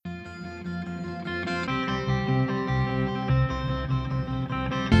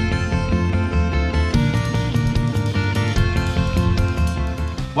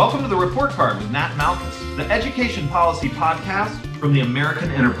Welcome to the Report Card with Nat Malkus, the education policy podcast from the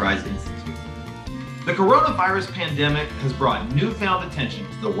American Enterprise Institute. The coronavirus pandemic has brought newfound attention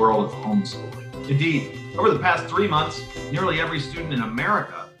to the world of homeschooling. Indeed, over the past 3 months, nearly every student in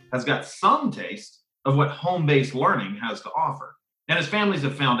America has got some taste of what home-based learning has to offer. And as families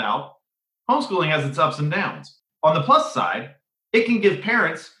have found out, homeschooling has its ups and downs. On the plus side, it can give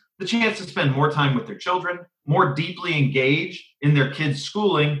parents the chance to spend more time with their children, more deeply engage in their kids'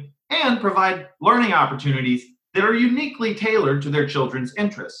 schooling, and provide learning opportunities that are uniquely tailored to their children's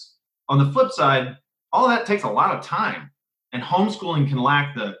interests. On the flip side, all that takes a lot of time, and homeschooling can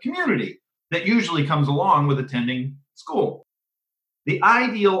lack the community that usually comes along with attending school. The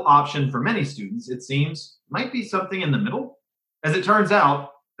ideal option for many students, it seems, might be something in the middle. As it turns out,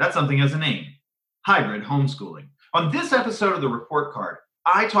 that something has a name: hybrid homeschooling. On this episode of the Report Card,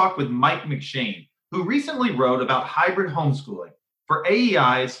 I talked with Mike McShane, who recently wrote about hybrid homeschooling for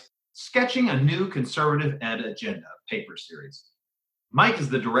AEI's Sketching a New Conservative Ed Agenda paper series. Mike is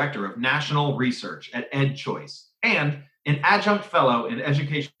the director of national research at EdChoice and an adjunct fellow in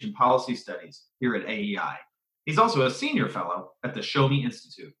education policy studies here at AEI. He's also a senior fellow at the Show Me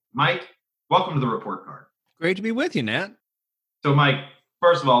Institute. Mike, welcome to the Report Card. Great to be with you, Nat. So, Mike,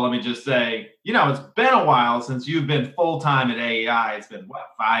 first of all, let me just say, it's been a while since you've been full-time at AEI. It's been,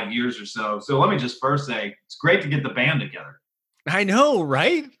 5 years or so. So let me just first say, it's great to get the band together. I know,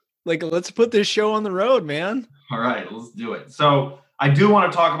 right? Let's put this show on the road, man. All right, let's do it. So I do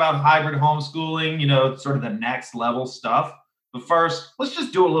want to talk about hybrid homeschooling, sort of the next level stuff. But first, let's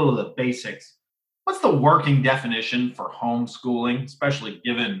just do a little of the basics. What's the working definition for homeschooling, especially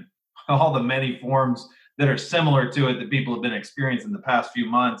given all the many forms that are similar to it that people have been experiencing the past few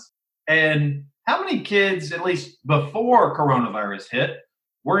months? And how many kids, at least before coronavirus hit,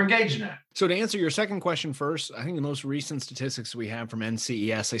 were engaged in it? So to answer your second question first, I think the most recent statistics we have from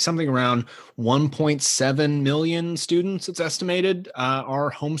NCES say something around 1.7 million students, it's estimated,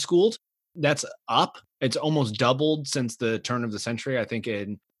 are homeschooled. That's up. It's almost doubled since the turn of the century. I think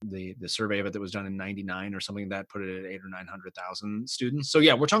in the survey of it that was done in 99 or something, that put it at 800,000 or 900,000 students. So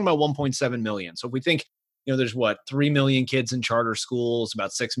yeah, we're talking about 1.7 million. So if we think, there's 3 million kids in charter schools,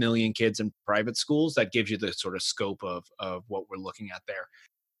 about 6 million kids in private schools. That gives you the sort of scope of what we're looking at there.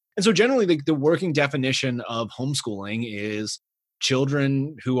 And so generally the working definition of homeschooling is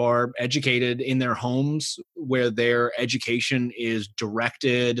children who are educated in their homes where their education is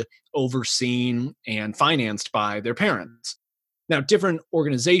directed, overseen, and financed by their parents. Now, different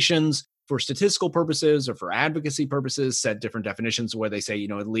organizations for statistical purposes or for advocacy purposes set different definitions where they say,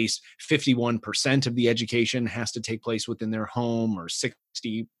 at least 51% of the education has to take place within their home, or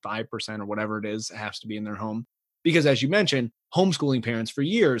 65% or whatever it is has to be in their home. Because as you mentioned, homeschooling parents for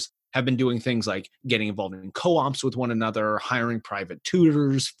years have been doing things like getting involved in co-ops with one another, hiring private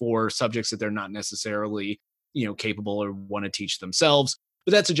tutors for subjects that they're not necessarily, capable or want to teach themselves.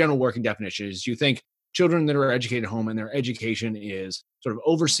 But that's a general working definition. Is you think children that are educated at home and their education is sort of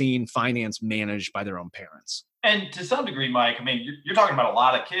overseen, financed, managed by their own parents. And to some degree, Mike, you're talking about a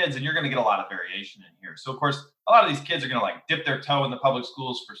lot of kids and you're going to get a lot of variation in here. So of course, a lot of these kids are going to dip their toe in the public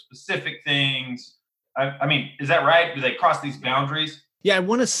schools for specific things. Is that right? Do they cross these boundaries? Yeah, I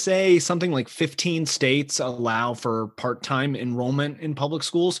want to say something like 15 states allow for part-time enrollment in public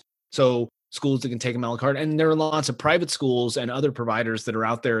schools. So schools that can take them a la carte. And there are lots of private schools and other providers that are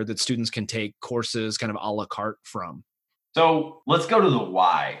out there that students can take courses kind of a la carte from. So let's go to the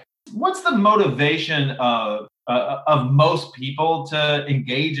why. What's the motivation of most people to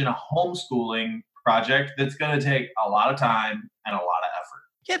engage in a homeschooling project that's going to take a lot of time and a lot of effort?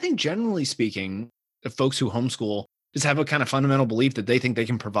 Yeah, I think generally speaking, the folks who homeschool just have a kind of fundamental belief that they think they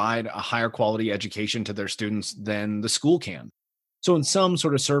can provide a higher quality education to their students than the school can. So in some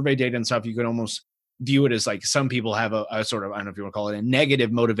sort of survey data and stuff, you could almost view it as some people have a sort of, I don't know if you want to call it a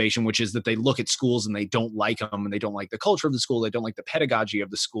negative motivation, which is that they look at schools and they don't like them and they don't like the culture of the school. They don't like the pedagogy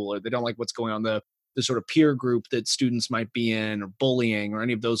of the school, or they don't like what's going on, the sort of peer group that students might be in, or bullying or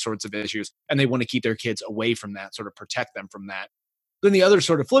any of those sorts of issues. And they want to keep their kids away from that, sort of protect them from that. Then the other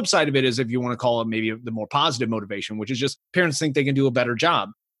sort of flip side of it is, if you want to call it maybe the more positive motivation, which is just parents think they can do a better job.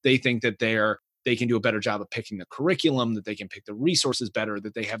 They think that they can do a better job of picking the curriculum, that they can pick the resources better,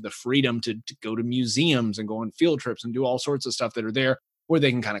 that they have the freedom to go to museums and go on field trips and do all sorts of stuff that are there, where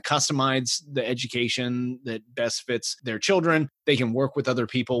they can kind of customize the education that best fits their children. They can work with other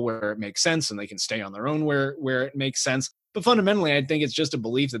people where it makes sense, and they can stay on their own where it makes sense. But fundamentally, I think it's just a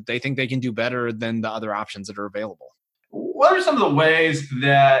belief that they think they can do better than the other options that are available. What are some of the ways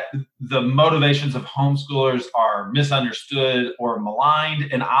that the motivations of homeschoolers are misunderstood or maligned?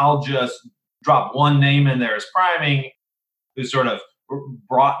 And I'll just drop one name in there as priming, who's sort of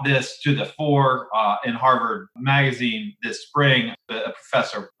brought this to the fore in Harvard Magazine this spring,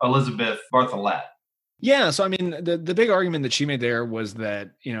 Professor Elizabeth Bartholet. Yeah. So, I mean, the big argument that she made there was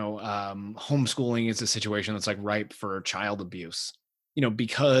that, homeschooling is a situation that's like ripe for child abuse,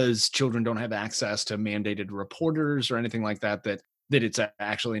 because children don't have access to mandated reporters or anything like that, that it's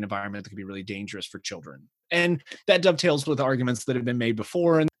actually an environment that could be really dangerous for children. And that dovetails with arguments that have been made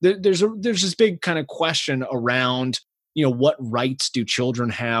before. And there's this big kind of question around, what rights do children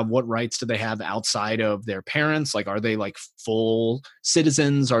have? What rights do they have outside of their parents? Like, are they like full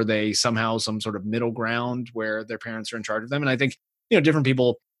citizens? Are they somehow some sort of middle ground where their parents are in charge of them? And I think, different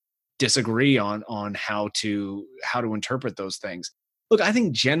people disagree on how to interpret those things. Look, I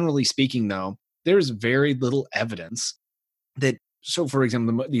think generally speaking, though, there's very little evidence that, so for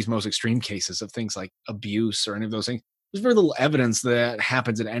example, these most extreme cases of things like abuse or any of those things, there's very little evidence that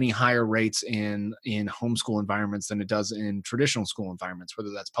happens at any higher rates in homeschool environments than it does in traditional school environments,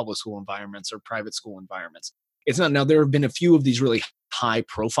 whether that's public school environments or private school environments. It's not. Now, there have been a few of these really high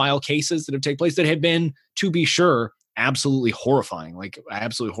profile cases that have taken place that have been, to be sure, absolutely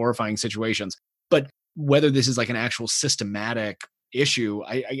horrifying situations. But whether this is like an actual systematic issue,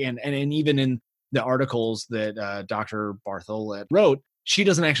 and even in the articles that Dr. Bartholet wrote, she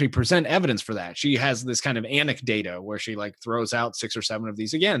doesn't actually present evidence for that. She has this kind of anecdata where she like throws out 6 or 7 of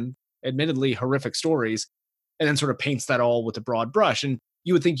these, again, admittedly horrific stories, and then sort of paints that all with a broad brush. And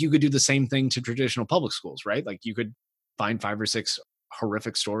you would think you could do the same thing to traditional public schools, right? Like you could find 5 or 6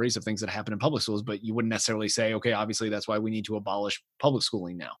 horrific stories of things that happen in public schools, but you wouldn't necessarily say, okay, obviously that's why we need to abolish public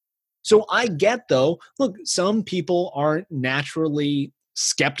schooling now. So I get, though, look, some people are naturally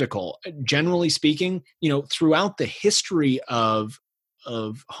skeptical. Generally speaking, throughout the history of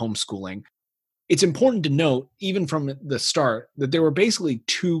homeschooling, it's important to note, even from the start, that there were basically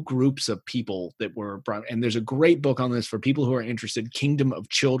 2 groups of people that were brought. And there's a great book on this for people who are interested, Kingdom of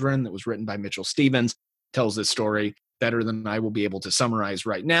Children, that was written by Mitchell Stevens, tells this story better than I will be able to summarize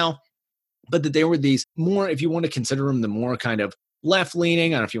right now. But that there were these more, if you want to consider them the more kind of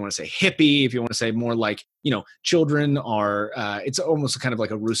left-leaning, I don't know if you want to say hippie, if you want to say more like, children are, it's almost kind of like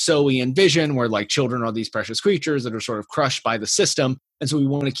a Rousseauian vision where like children are these precious creatures that are sort of crushed by the system. And so we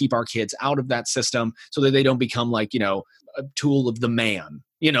want to keep our kids out of that system so that they don't become like, a tool of the man,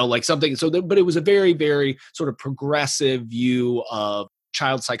 like something. But it was a very, very sort of progressive view of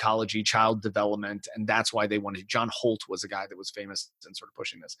child psychology, child development. And that's why they wanted, John Holt was a guy that was famous in sort of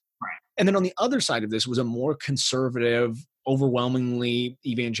pushing this. Right. And then on the other side of this was a more conservative, overwhelmingly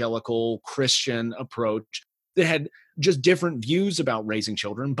evangelical Christian approach that had just different views about raising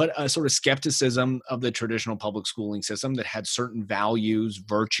children, but a sort of skepticism of the traditional public schooling system that had certain values,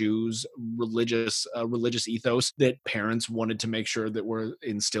 virtues, religious ethos that parents wanted to make sure that were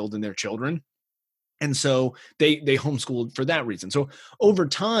instilled in their children. And so they homeschooled for that reason. So over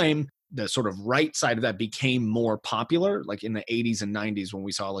time, the sort of right side of that became more popular, like in the 80s and 90s when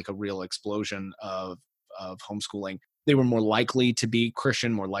we saw like a real explosion of homeschooling. They were more likely to be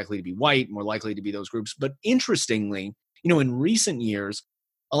Christian, more likely to be white, more likely to be those groups. But interestingly, in recent years,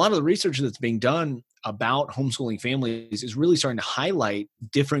 a lot of the research that's being done about homeschooling families is really starting to highlight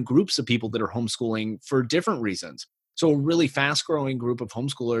different groups of people that are homeschooling for different reasons. So a really fast-growing group of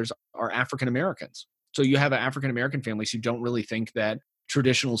homeschoolers are African Americans. So you have African American families who don't really think that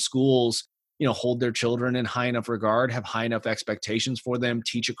traditional schools, hold their children in high enough regard, have high enough expectations for them,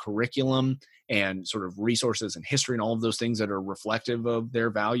 teach a curriculum and sort of resources and history and all of those things that are reflective of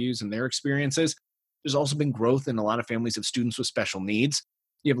their values and their experiences. There's also been growth in a lot of families of students with special needs.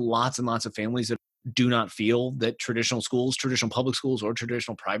 You have lots and lots of families that do not feel that traditional schools, traditional public schools, or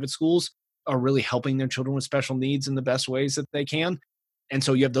traditional private schools are really helping their children with special needs in the best ways that they can. And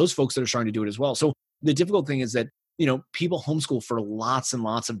so you have those folks that are starting to do it as well. So the difficult thing is that, people homeschool for lots and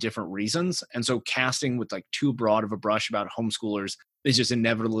lots of different reasons. And so casting with like too broad of a brush about homeschoolers is just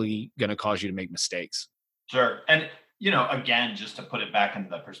inevitably going to cause you to make mistakes. Sure. And, again, just to put it back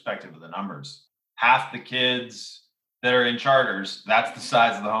into the perspective of the numbers, half the kids that are in charters, that's the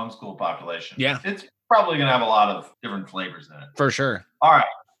size of the homeschool population. Yeah. It's probably going to have a lot of different flavors in it. For sure. All right.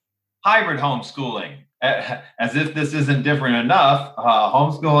 Hybrid homeschooling. As if this isn't different enough,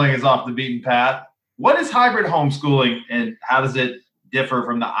 homeschooling is off the beaten path. What is hybrid homeschooling and how does it differ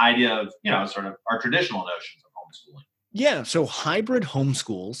from the idea of, sort of our traditional notions of homeschooling? Yeah. So hybrid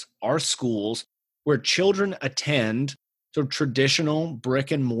homeschools are schools where children attend sort of traditional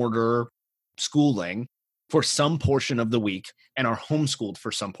brick and mortar schooling for some portion of the week and are homeschooled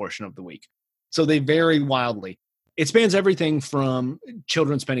for some portion of the week. So they vary wildly. It spans everything from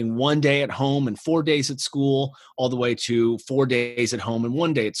children spending 1 day at home and 4 days at school, all the way to 4 days at home and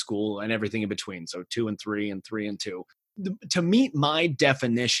 1 day at school and everything in between. So 2 and 3 and 3 and 2. To meet my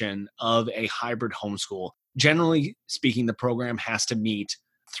definition of a hybrid homeschool, generally speaking, the program has to meet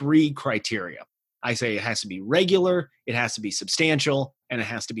three criteria. I say it has to be regular, it has to be substantial, and it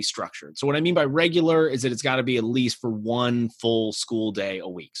has to be structured. So what I mean by regular is that it's got to be at least for one full school day a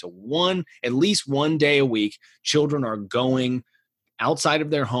week. So at least one day a week, children are going outside of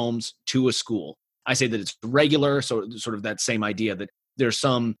their homes to a school. I say that it's regular, so sort of that same idea that there's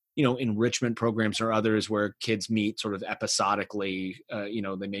some, enrichment programs or others where kids meet sort of episodically.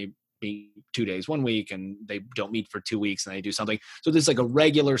 They may be 2 days one week and they don't meet for 2 weeks and they do something. So there's like a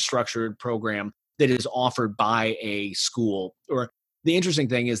regular structured program that is offered by a school. Or the interesting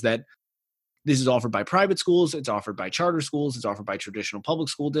thing is that this is offered by private schools, it's offered by charter schools, it's offered by traditional public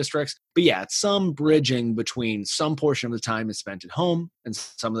school districts. But yeah, it's some bridging between some portion of the time is spent at home and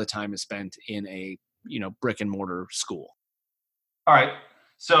some of the time is spent in a, brick and mortar school. All right.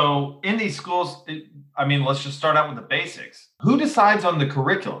 So in these schools, let's just start out with the basics. Who decides on the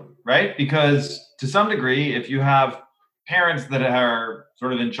curriculum, right? Because to some degree, if you have parents that are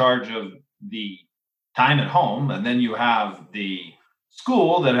sort of in charge of the time at home, and then you have the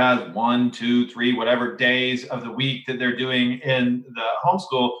school that has 1, 2, 3, whatever days of the week that they're doing in the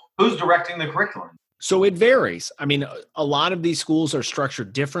homeschool, who's directing the curriculum? So it varies. A lot of these schools are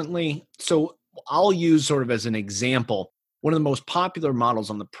structured differently. So I'll use sort of as an example, one of the most popular models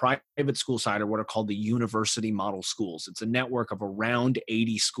on the private school side are what are called the university model schools. It's a network of around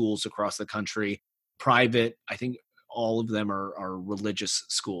 80 schools across the country. Private, I think all of them are religious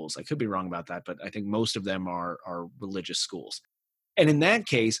schools. I could be wrong about that, but I think most of them are religious schools. And in that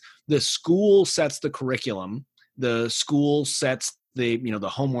case, the school sets the curriculum. The school sets the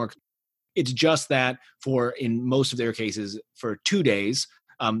homework. It's just that in most of their cases, for 2 days,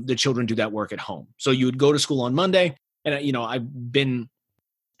 the children do that work at home. So you would go to school on Monday. And, I've been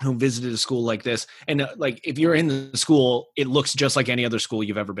visited a school like this. And if you're in the school, it looks just like any other school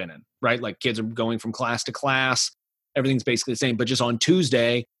you've ever been in, right? Like kids are going from class to class. Everything's basically the same. But just on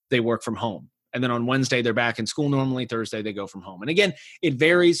Tuesday, they work from home. And then on Wednesday, they're back in school normally. Thursday, they go from home. And again, it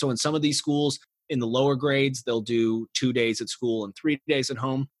varies. So in some of these schools, in the lower grades, they'll do 2 days at school and 3 days at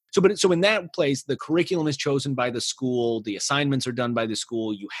home. So in that place, the curriculum is chosen by the school. The assignments are done by the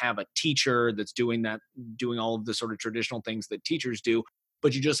school. You have a teacher that's doing all of the sort of traditional things that teachers do,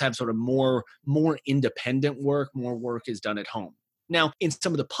 but you just have sort of more independent work. More work is done at home. Now, in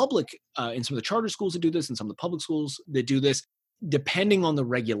some of the charter schools that do this, and some of the public schools that do this, depending on the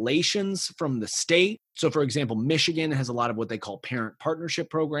regulations from the state. So for example, Michigan has a lot of what they call parent partnership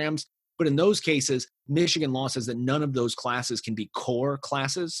programs. But in those cases, Michigan law says that none of those classes can be core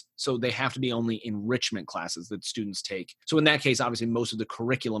classes. So they have to be only enrichment classes that students take. So in that case, obviously, most of the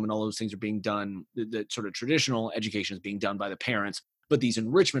curriculum and all those things are being done, the sort of traditional education is being done by the parents. But these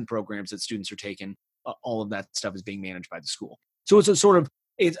enrichment programs that students are taking, all of that stuff is being managed by the school. So it's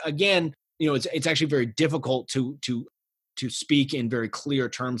it's actually very difficult to speak in very clear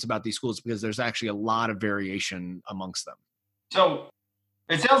terms about these schools because there's actually a lot of variation amongst them. So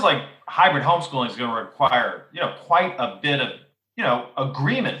it sounds like hybrid homeschooling is going to require, quite a bit of,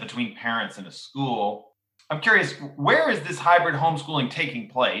 agreement between parents and a school. I'm curious, where is this hybrid homeschooling taking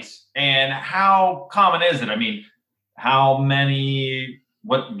place and how common is it? How many,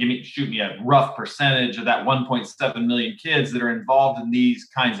 shoot me a rough percentage of that 1.7 million kids that are involved in these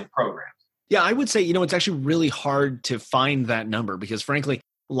kinds of programs? Yeah, I would say, it's actually really hard to find that number because frankly,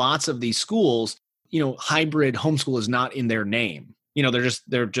 lots of these schools, hybrid homeschool is not in their name.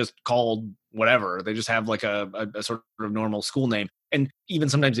 They're just called whatever. They just have like a sort of normal school name. And even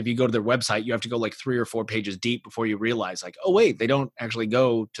sometimes if you go to their website, you have to go like 3 or 4 pages deep before you realize like, oh wait, they don't actually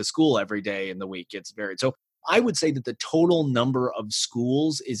go to school every day in the week. It's varied. So I would say that the total number of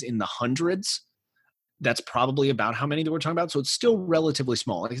schools is in the hundreds. That's probably about how many that we're talking about. So it's still relatively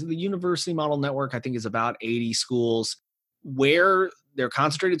small. Like the university model network, I think, is about 80 schools where they're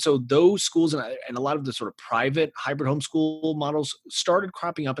concentrated. So those schools and a lot of the sort of private hybrid homeschool models started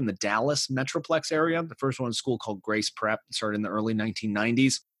cropping up in the Dallas Metroplex area. The first one was a school called Grace Prep, started in the early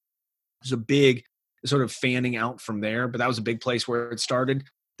 1990s. There's a big sort of fanning out from there, but that was a big place where it started.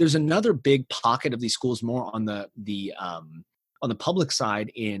 There's another big pocket of these schools more on the public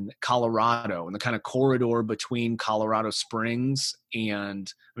side in Colorado, and the kind of corridor between Colorado Springs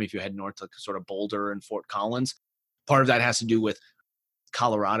and, if you head north to sort of Boulder and Fort Collins, part of that has to do with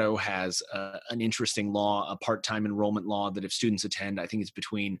Colorado has an interesting law, a part-time enrollment law that if students attend, I think it's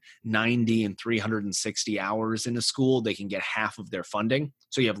between 90 and 360 hours in a school, they can get half of their funding.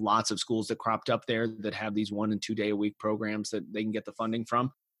 So you have lots of schools that cropped up there that have these 1 and 2 day a week programs that they can get the funding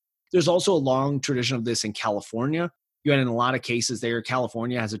from. There's also a long tradition of this in California. You had in a lot of cases there,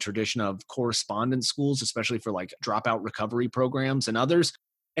 California has a tradition of correspondence schools, especially for like dropout recovery programs and others.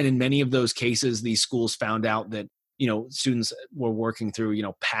 And in many of those cases, these schools found out that, students were working through,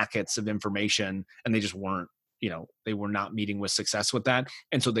 packets of information and they just weren't, they were not meeting with success with that.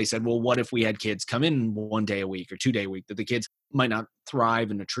 And so they said, well, what if we had kids come in 1 day a week or 2 day a week, that the kids might not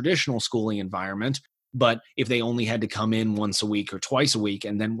thrive in a traditional schooling environment, but if they only had to come in once a week or twice a week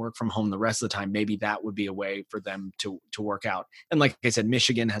and then work from home the rest of the time, maybe that would be a way for them to work out. And like I said,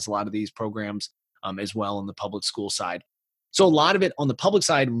 Michigan has a lot of these programs as well on the public school side. So a lot of it on the public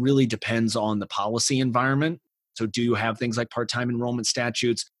side really depends on the policy environment. So do you have things like part-time enrollment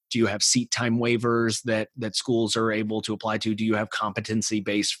statutes? Do you have seat time waivers that schools are able to apply to? Do you have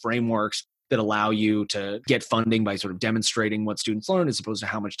competency-based frameworks that allow you to get funding by sort of demonstrating what students learn as opposed to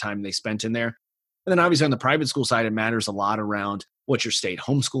how much time they spent in there? And then obviously on the private school side, it matters a lot around what your state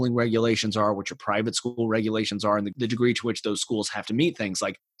homeschooling regulations are, what your private school regulations are, and the degree to which those schools have to meet things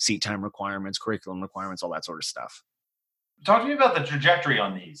like seat time requirements, curriculum requirements, all that sort of stuff. Talk to me about the trajectory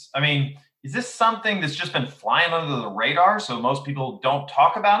on these. I mean, is this something that's just been flying under the radar so most people don't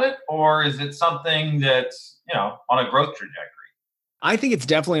talk about it? Or is it something that's, on a growth trajectory? I think it's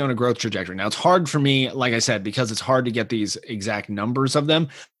definitely on a growth trajectory. Now, it's hard for me, like I said, because it's hard to get these exact numbers of them.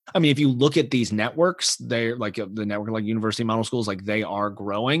 I mean, if you look at these networks, they're like the network, like university model schools, like they are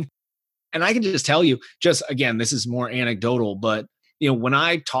growing. And I can just tell you, just again, this is more anecdotal, but when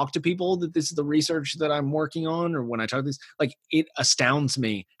I talk to people that this is the research that I'm working on, or when I talk to this, like it astounds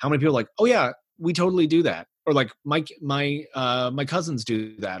me how many people are like, oh yeah, we totally do that. Or like my cousins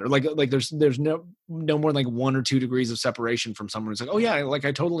do that. Or like there's no more than like 1 or 2 degrees of separation from someone who's like, oh yeah, like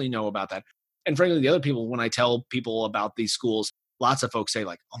I totally know about that. And frankly, the other people, when I tell people about these schools, lots of folks say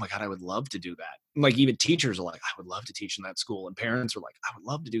like, oh my God, I would love to do that. And like even teachers are like, I would love to teach in that school. And parents are like, I would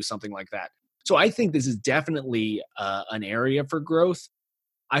love to do something like that. So I think this is definitely an area for growth.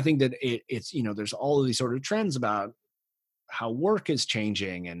 I think that it's, there's all of these sort of trends about how work is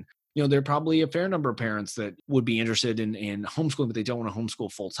changing. And, there are probably a fair number of parents that would be interested in homeschooling, but they don't want to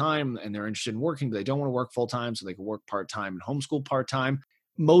homeschool full time. And they're interested in working, but they don't want to work full time. So they can work part time and homeschool part time.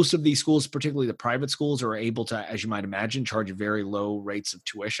 Most of these schools, particularly the private schools, are able to, as you might imagine, charge very low rates of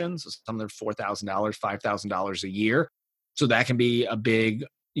tuition. So some of them are $4,000, $5,000 a year. So that can be a big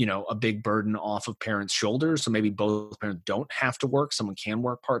burden off of parents' shoulders. So maybe both parents don't have to work. Someone can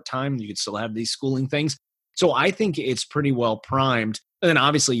work part-time. You can still have these schooling things. So I think it's pretty well primed. And then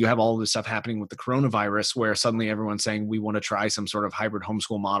obviously you have all of this stuff happening with the coronavirus where suddenly everyone's saying we want to try some sort of hybrid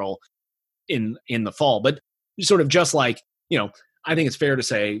homeschool model in the fall. But sort of just like, I think it's fair to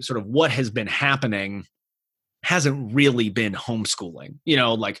say sort of what has been happening hasn't really been homeschooling.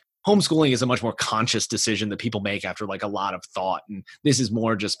 Like homeschooling is a much more conscious decision that people make after like a lot of thought. And this has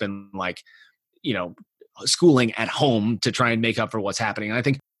more just been like, schooling at home to try and make up for what's happening. And I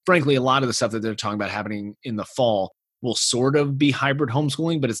think, frankly, a lot of the stuff that they're talking about happening in the fall will sort of be hybrid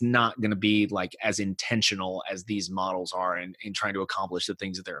homeschooling, but it's not going to be like as intentional as these models are in trying to accomplish the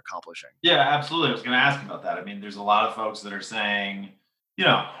things that they're accomplishing. Yeah, absolutely. I was going to ask about that. I mean, there's a lot of folks that are saying,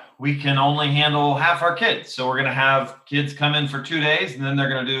 we can only handle half our kids. So we're going to have kids come in for 2 days and then they're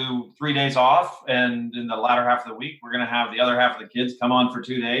going to do 3 days off. And in the latter half of the week, we're going to have the other half of the kids come on for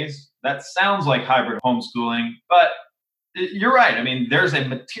 2 days. That sounds like hybrid homeschooling, but you're right. I mean, there's a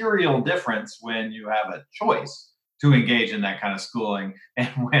material difference when you have a choice to engage in that kind of schooling and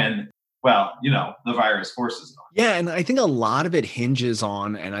when, the virus forces it on. Yeah. And I think a lot of it hinges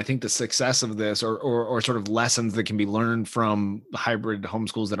on, and I think the success of this or sort of lessons that can be learned from hybrid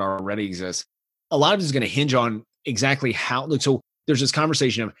homeschools that already exist, a lot of it is going to hinge on exactly how, so there's this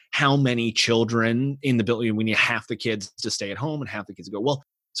conversation of how many children in the building, we need half the kids to stay at home and half the kids to go. Well,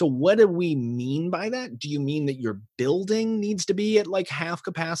 so what do we mean by that? Do you mean that your building needs to be at like half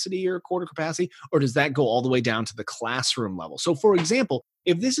capacity or quarter capacity? Or does that go all the way down to the classroom level? So for example,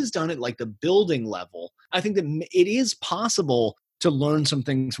 if this is done at like the building level, I think that it is possible to learn some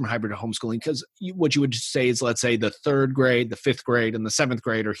things from hybrid homeschooling because what you would say is, let's say the 3rd grade, the 5th grade, and the 7th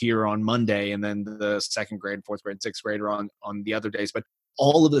grade are here on Monday, and then the 2nd grade, 4th grade, 6th grade are on the other days. But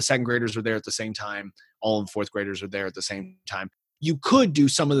all of the 2nd graders are there at the same time. All of the 4th graders are there at the same time. You could do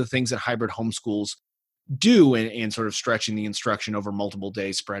some of the things that hybrid homeschools do in sort of stretching the instruction over multiple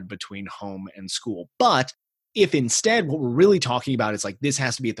days spread between home and school. But if instead what we're really talking about is like this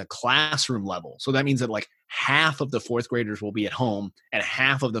has to be at the classroom level. So that means that like half of the 4th graders will be at home and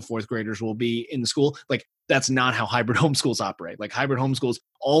half of the 4th graders will be in the school. Like that's not how hybrid homeschools operate. Like hybrid homeschools,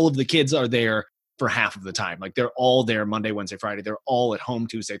 all of the kids are there for half of the time. Like they're all there Monday, Wednesday, Friday. They're all at home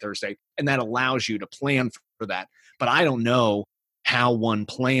Tuesday, Thursday. And that allows you to plan for that. But I don't know how one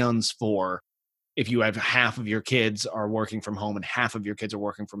plans for if you have half of your kids are working from home and half of your kids are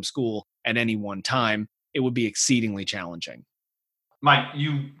working from school at any one time, it would be exceedingly challenging. Mike,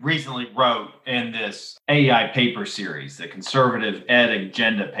 you recently wrote in this AEI paper series, the Conservative Ed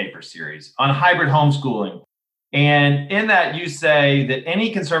Agenda paper series on hybrid homeschooling. And in that, you say that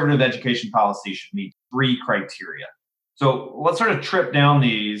any conservative education policy should meet three criteria. So let's sort of trip down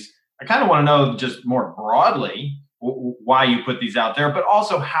these. I kind of want to know just more broadly why you put these out there, but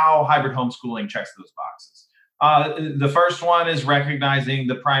also how hybrid homeschooling checks those boxes. The first one is recognizing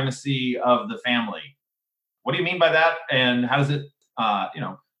the primacy of the family. What do you mean by that? And how does it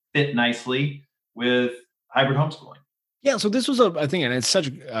fit nicely with hybrid homeschooling? Yeah, so this was I think, and it's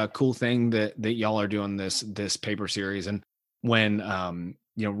such a cool thing that y'all are doing this paper series. And when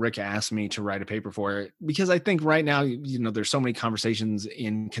Rick asked me to write a paper for it, because I think right now, there's so many conversations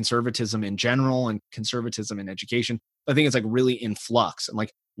in conservatism in general and conservatism in education. I think it's like really in flux, and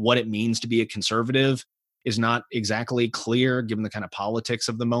like what it means to be a conservative is not exactly clear given the kind of politics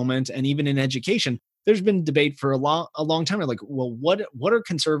of the moment. And even in education, there's been debate for a long time. Like, well, what are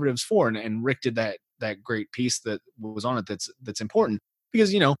conservatives for? And Rick did that great piece that was on it. That's important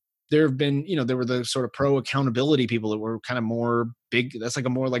because, there have been, there were the sort of pro accountability people that were kind of more big. That's like a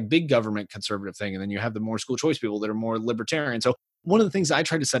more like big government conservative thing. And then you have the more school choice people that are more libertarian. So one of the things I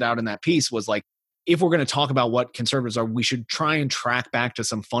tried to set out in that piece was like, if we're going to talk about what conservatives are, we should try and track back to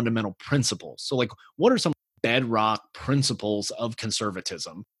some fundamental principles. So like, what are some bedrock principles of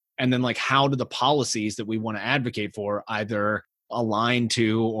conservatism? And then like, how do the policies that we want to advocate for either align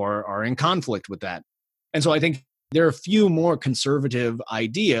to or are in conflict with that? And so I think there are a few more conservative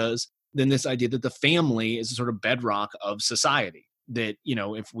ideas than this idea that the family is a sort of bedrock of society. That,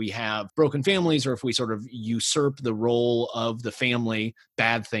 if we have broken families or if we sort of usurp the role of the family,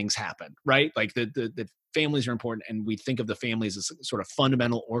 bad things happen, right? Like the families are important, and we think of the families as a sort of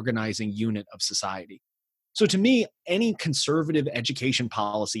fundamental organizing unit of society. So to me, any conservative education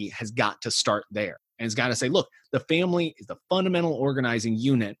policy has got to start there. And it's got to say, look, the family is the fundamental organizing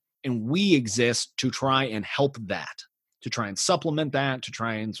unit, and we exist to try and help that, to try and supplement that, to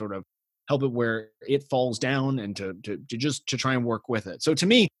try and sort of help it where it falls down, and to try and work with it. So to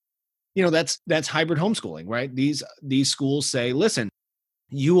me, that's hybrid homeschooling, right? These schools say, listen,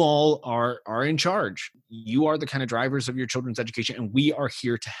 you all are in charge. You are the kind of drivers of your children's education, and we are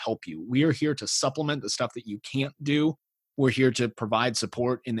here to help you. We are here to supplement the stuff that you can't do. We're here to provide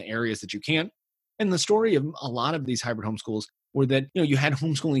support in the areas that you can't. And the story of a lot of these hybrid homeschools were that, you had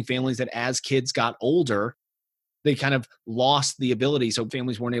homeschooling families that as kids got older, they kind of lost the ability. So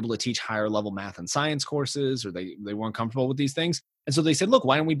families weren't able to teach higher level math and science courses, or they weren't comfortable with these things. And so they said, look,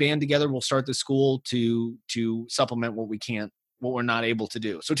 why don't we band together? We'll start the school to supplement what we're not able to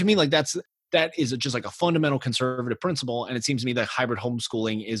do. So to me, like that is just like a fundamental conservative principle. And it seems to me that hybrid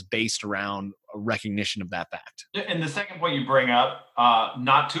homeschooling is based around a recognition of that fact. And the second point you bring up,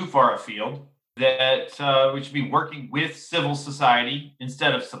 not too far afield, that we should be working with civil society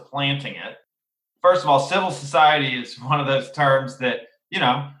instead of supplanting it. First of all, civil society is one of those terms that,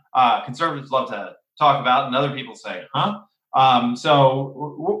 conservatives love to talk about, and other people say, huh?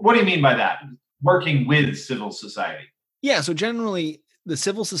 So what do you mean by that? Working with civil society? Yeah, so generally, the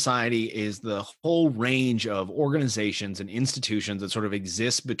civil society is the whole range of organizations and institutions that sort of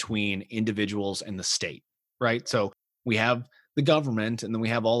exist between individuals and the state, right? So we have the government, and then we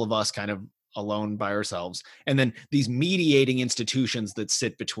have all of us kind of alone by ourselves, and then these mediating institutions that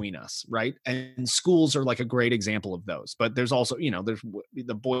sit between us, right? And schools are like a great example of those. But there's also, there's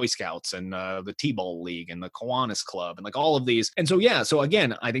the Boy Scouts and the T-Ball League and the Kiwanis Club and like all of these. And so, yeah, so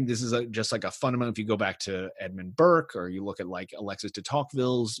again, I think this is just like a fundamental, if you go back to Edmund Burke, or you look at like Alexis de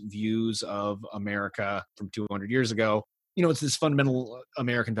Tocqueville's views of America from 200 years ago, it's this fundamental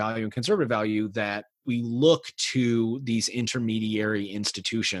American value and conservative value that we look to these intermediary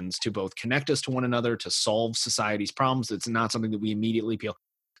institutions to both connect us to one another, to solve society's problems. It's not something that we immediately feel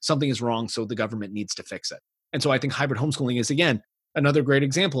something is wrong, so the government needs to fix it. And so I think hybrid homeschooling is, again, another great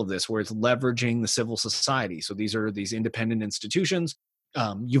example of this, where it's leveraging the civil society. So these are these independent institutions.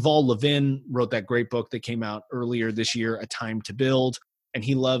 Yuval Levin wrote that great book that came out earlier this year, A Time to Build. And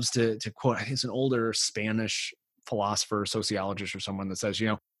he loves to quote, I think it's an older Spanish philosopher, sociologist, or someone that says,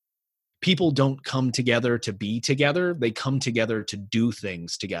 people don't come together to be together. They come together to do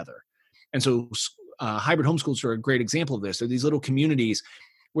things together. And so hybrid homeschools are a great example of this. They're these little communities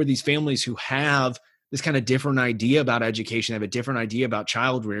where these families who have this kind of different idea about education, have a different idea about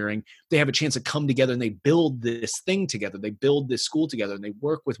child rearing, they have a chance to come together and they build this thing together. They build this school together, and they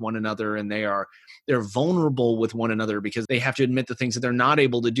work with one another, and they're vulnerable with one another because they have to admit the things that they're not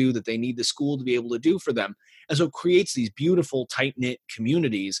able to do, that they need the school to be able to do for them. And so it creates these beautiful, tight-knit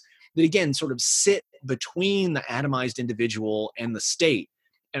communities that again sort of sit between the atomized individual and the state.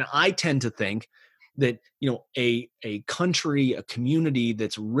 And I tend to think that a country, a community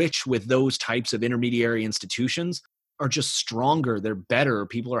that's rich with those types of intermediary institutions are just stronger. They're better.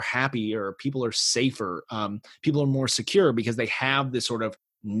 People are happier. People are safer. People are more secure because they have this sort of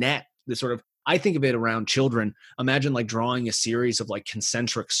net, this sort of, I think of it around children. Imagine like drawing a series of like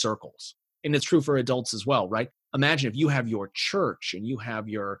concentric circles. And it's true for adults as well, right? Imagine if you have your church and you have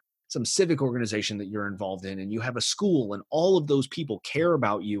some civic organization that you're involved in, and you have a school, and all of those people care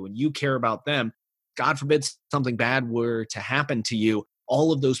about you and you care about them. God forbid something bad were to happen to you,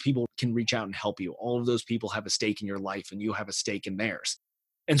 all of those people can reach out and help you. All of those people have a stake in your life and you have a stake in theirs.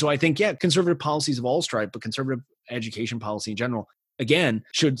 And so I think, conservative policies of all stripe, but conservative education policy in general, again,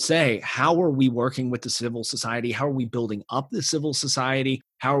 should say, how are we working with the civil society? How are we building up the civil society?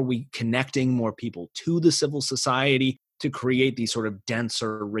 How are we connecting more people to the civil society to create these sort of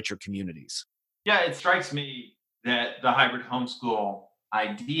denser, richer communities? Yeah, it strikes me that the hybrid homeschool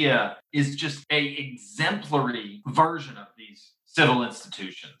idea is just a exemplary version of these civil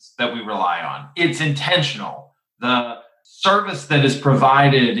institutions that we rely on. It's intentional. The service that is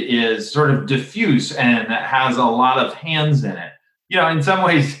provided is sort of diffuse and has a lot of hands in it. In some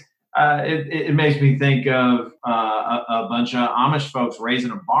ways, it makes me think of a bunch of Amish folks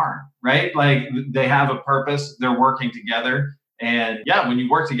raising a barn, right? Like they have a purpose, they're working together. And when you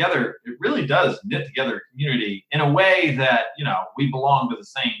work together, it really does knit together a community in a way that, we belong to the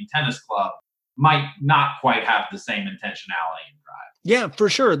same tennis club might not quite have the same intentionality and drive. Yeah, for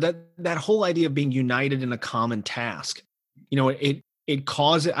sure. That whole idea of being united in a common task, it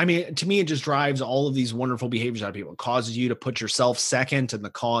causes, to me, it just drives all of these wonderful behaviors out of people. It causes you to put yourself second and the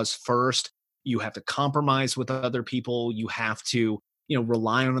cause first. You have to compromise with other people. You have to,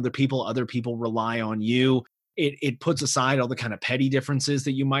 rely on other people. Other people rely on you. It puts aside all the kind of petty differences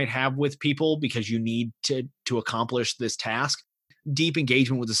that you might have with people because you need to accomplish this task. Deep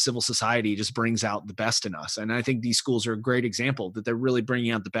engagement with the civil society just brings out the best in us. And I think these schools are a great example that they're really bringing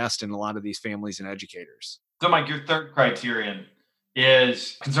out the best in a lot of these families and educators. So, Mike, your third criterion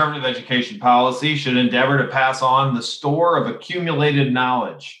is conservative education policy should endeavor to pass on the store of accumulated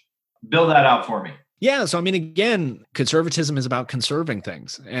knowledge. Build that out for me. Yeah. So, again, conservatism is about conserving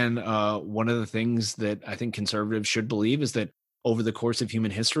things. And one of the things that I think conservatives should believe is that over the course of human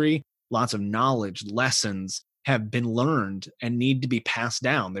history, lots of knowledge, lessons have been learned and need to be passed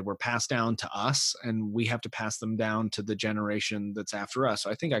down. They were passed down to us, and we have to pass them down to the generation that's after us. So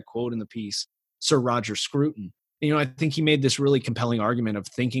I think I quote in the piece Sir Roger Scruton. I think he made this really compelling argument of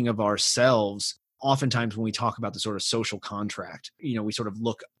thinking of ourselves. Oftentimes when we talk about the sort of social contract, we sort of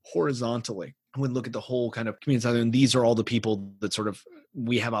look horizontally. We look at the whole kind of community, and these are all the people that sort of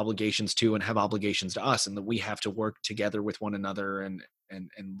we have obligations to and have obligations to us, and that we have to work together with one another and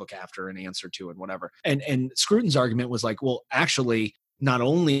look after and answer to and whatever. And Scruton's argument was like, well, actually, not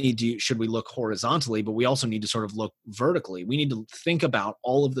only should we look horizontally, but we also need to sort of look vertically. We need to think about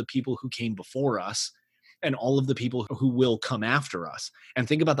all of the people who came before us and all of the people who will come after us, and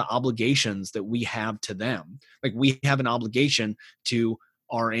think about the obligations that we have to them. Like we have an obligation to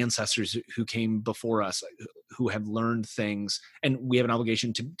our ancestors who came before us, who have learned things, and we have an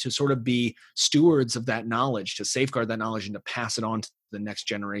obligation to sort of be stewards of that knowledge, to safeguard that knowledge and to pass it on to the next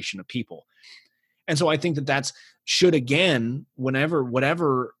generation of people. And so I think that should, again,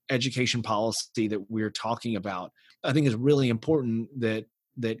 whatever education policy that we're talking about, I think is really important that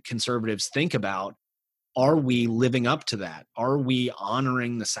conservatives think about. Are we living up to that? Are we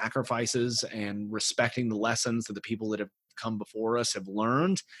honoring the sacrifices and respecting the lessons that the people that have come before us have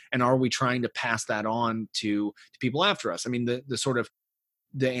learned? And are we trying to pass that on to people after us? The sort of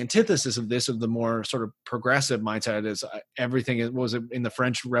the antithesis of this, of the more sort of progressive mindset, is everything was in the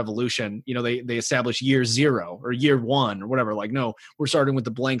French Revolution. They established year zero or year one or whatever. Like, no, we're starting with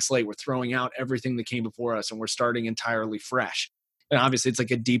the blank slate. We're throwing out everything that came before us and we're starting entirely fresh. And obviously it's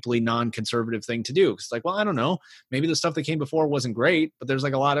like a deeply non-conservative thing to do. It's like, well, I don't know, maybe the stuff that came before wasn't great, but there's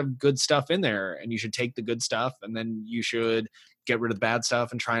like a lot of good stuff in there, and you should take the good stuff and then you should get rid of the bad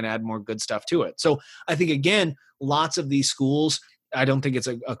stuff and try and add more good stuff to it. So I think, again, lots of these schools, I don't think it's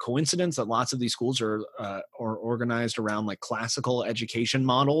a coincidence that lots of these schools are organized around like classical education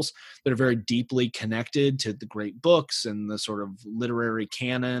models that are very deeply connected to the great books and the sort of literary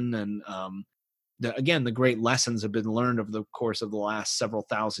canon. And the great lessons have been learned over the course of the last several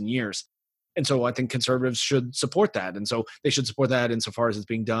thousand years. And so I think conservatives should support that. And so they should support that insofar as it's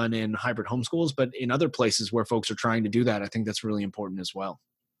being done in hybrid homeschools, but in other places where folks are trying to do that, I think that's really important as well.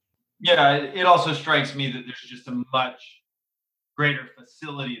 Yeah, it also strikes me that there's just a much greater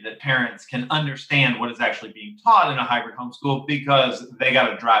facility that parents can understand what is actually being taught in a hybrid homeschool because they got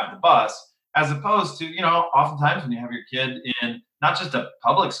to drive the bus, as opposed to, oftentimes when you have your kid in not just a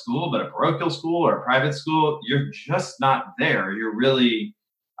public school, but a parochial school or a private school, you're just not there. You're really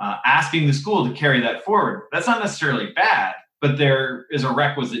asking the school to carry that forward. That's not necessarily bad, but there is a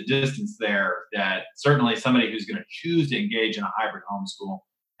requisite distance there that certainly somebody who's going to choose to engage in a hybrid homeschool,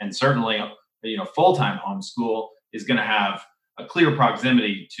 and certainly full-time homeschool, is going to have a clear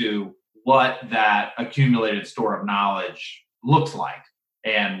proximity to what that accumulated store of knowledge looks like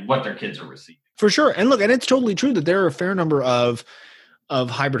and what their kids are receiving. For sure. And look, and it's totally true that there are a fair number of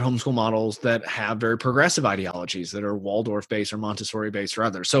hybrid homeschool models that have very progressive ideologies that are Waldorf based or Montessori based or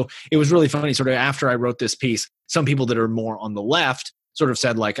others. So it was really funny, sort of after I wrote this piece, some people that are more on the left sort of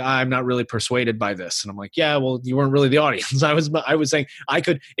said like, I'm not really persuaded by this. And I'm like, yeah, well, you weren't really the audience. I was saying I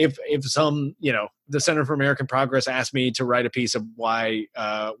could, if some, the Center for American Progress asked me to write a piece of why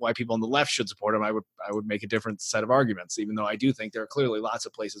people on the left should support him, I would make a different set of arguments, even though I do think there are clearly lots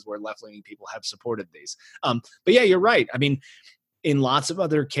of places where left-leaning people have supported these. But yeah, you're right. I mean, in lots of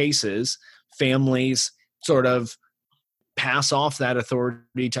other cases, families sort of pass off that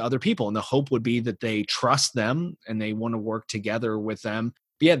authority to other people. And the hope would be that they trust them and they want to work together with them.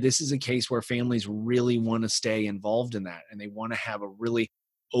 But yeah, this is a case where families really want to stay involved in that. And they want to have a really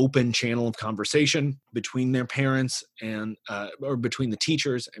open channel of conversation between their parents and, or between the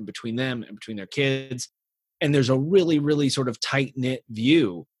teachers and between them and between their kids. And there's a really, really sort of tight knit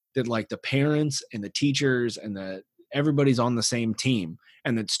view that like the parents and the teachers and everybody's on the same team,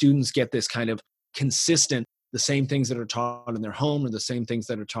 and that students get this kind of consistent, the same things that are taught in their home or the same things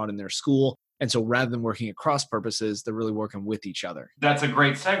that are taught in their school. And so rather than working at cross purposes, they're really working with each other. That's a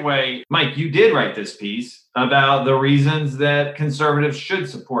great segue. Mike, you did write this piece about the reasons that conservatives should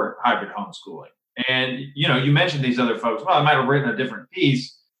support hybrid homeschooling. And, you mentioned these other folks. Well, I might have written a different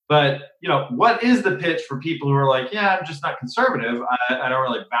piece, but, what is the pitch for people who are like, yeah, I'm just not conservative. I don't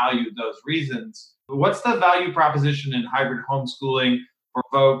really value those reasons. What's the value proposition in hybrid homeschooling for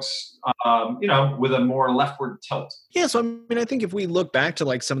folks, with a more leftward tilt? Yeah. So, I think if we look back to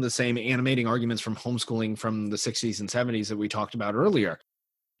like some of the same animating arguments from homeschooling from the 60s and 70s that we talked about earlier,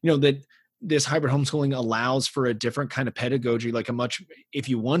 that this hybrid homeschooling allows for a different kind of pedagogy, like if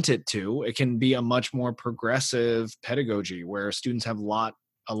you want it to, it can be a much more progressive pedagogy where students have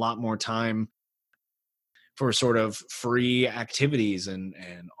a lot more time for sort of free activities and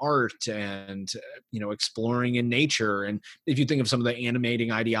art and, exploring in nature. And if you think of some of the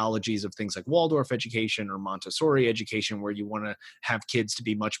animating ideologies of things like Waldorf education or Montessori education, where you want to have kids to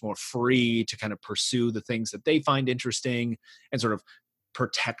be much more free to kind of pursue the things that they find interesting and sort of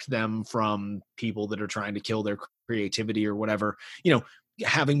protect them from people that are trying to kill their creativity or whatever,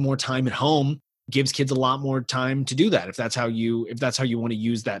 having more time at home gives kids a lot more time to do that if that's how you want to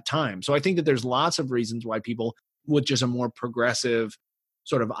use that time. So I think that there's lots of reasons why people with just a more progressive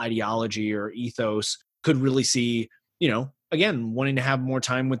sort of ideology or ethos could really see, again, wanting to have more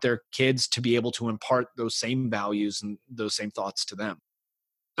time with their kids to be able to impart those same values and those same thoughts to them.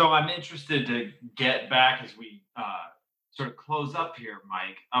 So I'm interested to get back as we sort of close up here,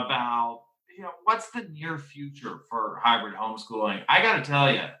 Mike, about, what's the near future for hybrid homeschooling? I got to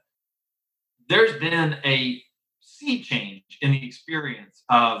tell you, there's been a sea change in the experience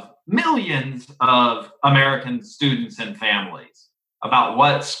of millions of American students and families about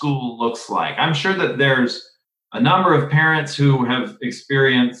what school looks like. I'm sure that there's a number of parents who have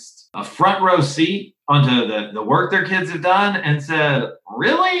experienced a front row seat onto the work their kids have done and said,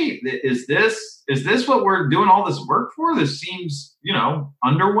 really? Is this what we're doing all this work for? This seems,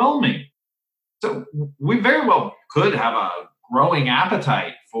 underwhelming. So we very well could have a growing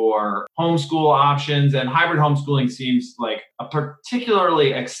appetite for homeschool options, and hybrid homeschooling seems like a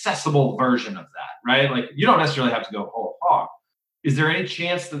particularly accessible version of that, right? Like you don't necessarily have to go whole hog. Is there any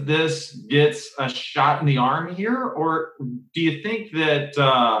chance that this gets a shot in the arm here? Or do you think that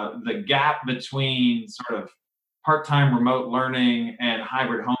the gap between sort of part-time remote learning and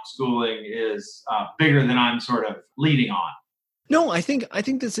hybrid homeschooling is bigger than I'm sort of leading on? No, I think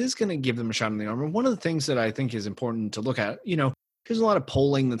this is going to give them a shot in the arm. And one of the things that I think is important to look at, there's a lot of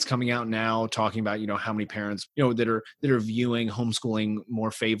polling that's coming out now talking about, how many parents, that are viewing homeschooling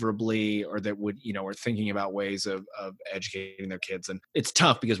more favorably, or that would, are thinking about ways of educating their kids. And it's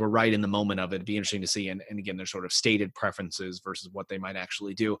tough because we're right in the moment of it. It'd be interesting to see. And again, there's sort of stated preferences versus what they might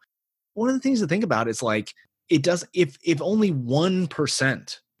actually do. One of the things to think about is like, it does, if only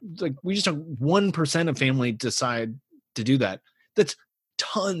 1%, like we just have 1% of family decide to do that, that's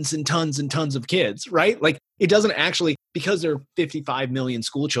tons and tons and tons of kids, right? Like it doesn't actually, because there are 55 million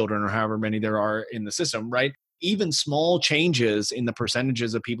school children or however many there are in the system, right? even small changes in the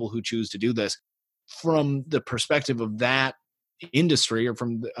percentages of people who choose to do this from the perspective of that industry or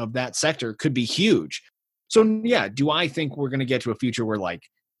of that sector could be huge. So yeah, do I think we're going to get to a future where like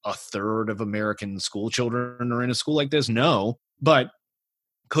a third of American school children are in a school like this? No, but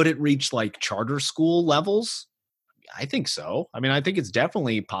could it reach like charter school levels? I think so. I mean, I think it's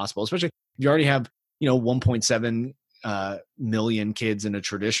definitely possible, especially if you already have, 1.7 million kids in a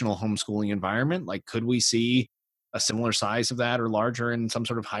traditional homeschooling environment. Like, could we see a similar size of that or larger in some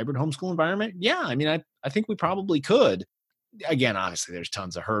sort of hybrid homeschool environment? Yeah. I mean, I think we probably could. Again, obviously, there's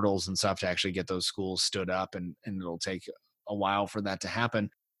tons of hurdles and stuff to actually get those schools stood up, and it'll take a while for that to happen.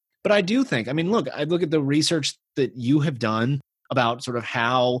 But I do think, I mean, look, I look at the research that you have done about sort of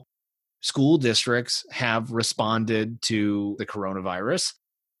how school districts have responded to the coronavirus,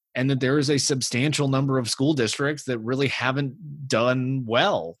 and that there is a substantial number of school districts that really haven't done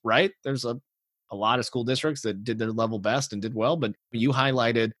well, right? There's a lot of school districts that did their level best and did well, but you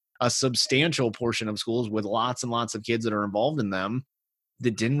highlighted a substantial portion of schools with lots and lots of kids that are involved in them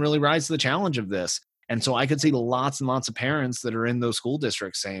that didn't really rise to the challenge of this. And so I could see lots and lots of parents that are in those school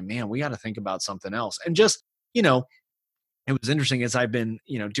districts saying, man, we got to think about something else. And just, it was interesting as I've been,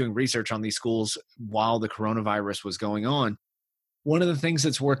 doing research on these schools while the coronavirus was going on. One of the things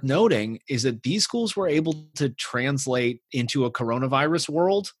that's worth noting is that these schools were able to translate into a coronavirus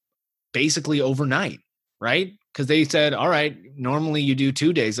world basically overnight, right? Because they said, all right, normally you do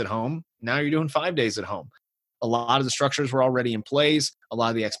 2 days at home. Now you're doing 5 days at home. A lot of the structures were already in place. A lot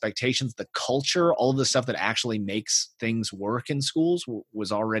of the expectations, the culture, all of the stuff that actually makes things work in schools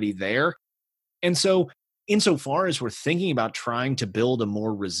was already there. And so insofar as we're thinking about trying to build a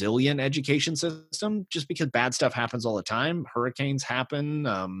more resilient education system, just because bad stuff happens all the time, hurricanes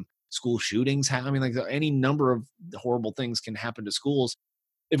happen, school shootings happen, I mean, like any number of horrible things can happen to schools.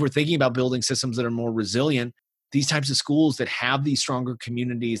 If we're thinking about building systems that are more resilient, these types of schools that have these stronger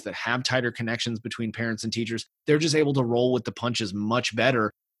communities, that have tighter connections between parents and teachers, they're just able to roll with the punches much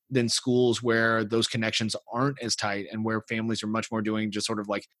better than schools where those connections aren't as tight and where families are much more doing just sort of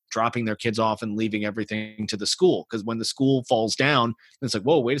like dropping their kids off and leaving everything to the school. Because when the school falls down, it's like,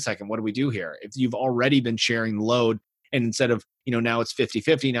 whoa, wait a second, what do we do here? If you've already been sharing the load, and instead of, now it's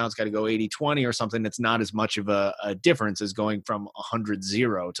 50-50, now it's got to go 80-20 or something, it's not as much of a difference as going from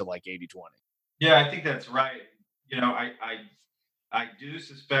 100-0 to like 80-20. Yeah, I think that's right. I do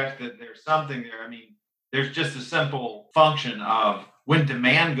suspect that there's something there. I mean, there's just a simple function of when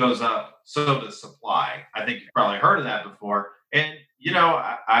demand goes up, so does supply. I think you've probably heard of that before. And,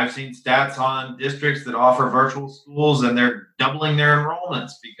 I've seen stats on districts that offer virtual schools and they're doubling their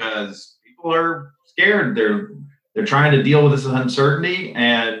enrollments because people are scared. They're trying to deal with this uncertainty.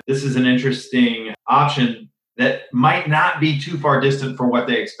 And this is an interesting option that might not be too far distant for what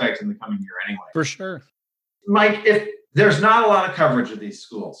they expect in the coming year anyway. For sure. Mike, if there's not a lot of coverage of these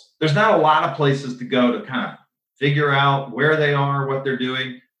schools, there's not a lot of places to go to kind of figure out where they are, what they're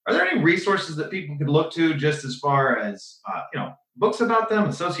doing. Are there any resources that people could look to just as far as, books about them,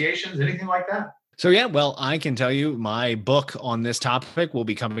 associations, anything like that? So yeah, well, I can tell you my book on this topic will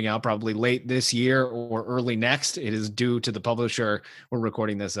be coming out probably late this year or early next. It is due to the publisher. We're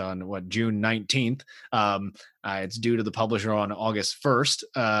recording this on June 19th. It's due to the publisher on August 1st,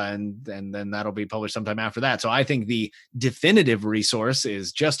 and then that'll be published sometime after that. So I think the definitive resource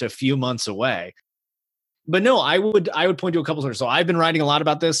is just a few months away. But no, I would point to a couple sources. So I've been writing a lot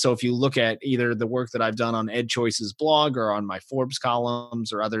about this. So if you look at either the work that I've done on EdChoice's blog or on my Forbes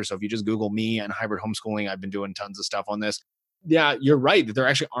columns or others, so if you just Google me and hybrid homeschooling, I've been doing tons of stuff on this. Yeah, you're right that there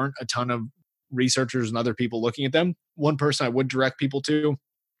actually aren't a ton of researchers and other people looking at them. One person I would direct people to,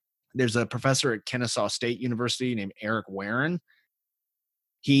 there's a professor at Kennesaw State University named Eric Warren.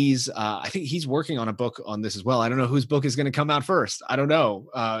 I think he's working on a book on this as well. I don't know whose book is going to come out first. I don't know.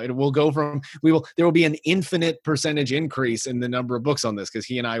 It will go there will be an infinite percentage increase in the number of books on this because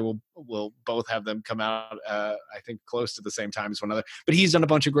he and I will both have them come out, I think close to the same time as one another. But he's done a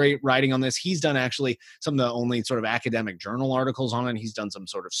bunch of great writing on this. He's done actually some of the only sort of academic journal articles on it. He's done some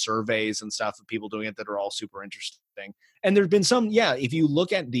sort of surveys and stuff of people doing it that are all super interesting. And there've been some, if you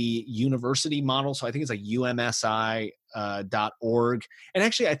look at the university model, so I think it's like umsi.org. And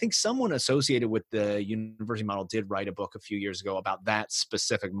actually, I think someone associated with the university model did write a book a few years ago about that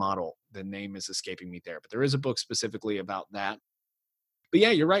specific model. The name is escaping me there, but there is a book specifically about that. But yeah,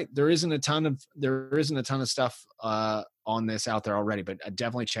 you're right. There isn't a ton of stuff on this out there already, but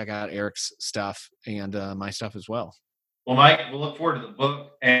definitely check out Eric's stuff and my stuff as well. Well, Mike, we'll look forward to the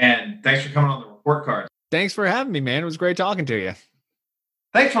book, and thanks for coming on the report card. Thanks for having me, man. It was great talking to you.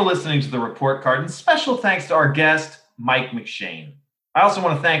 Thanks for listening to the report card, and special thanks to our guest, Mike McShane. I also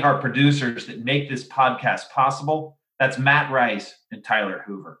want to thank our producers that make this podcast possible. That's Matt Rice and Tyler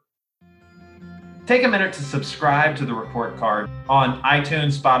Hoover. Take a minute to subscribe to the report card on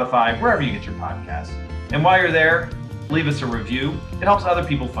iTunes, Spotify, wherever you get your podcasts. And while you're there, leave us a review. It helps other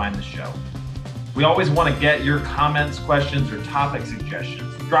people find the show. We always want to get your comments, questions, or topic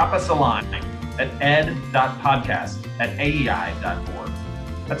suggestions. Drop us a line at ed.podcast@aei.org.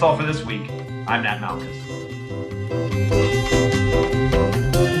 That's all for this week. I'm Nat Malkus.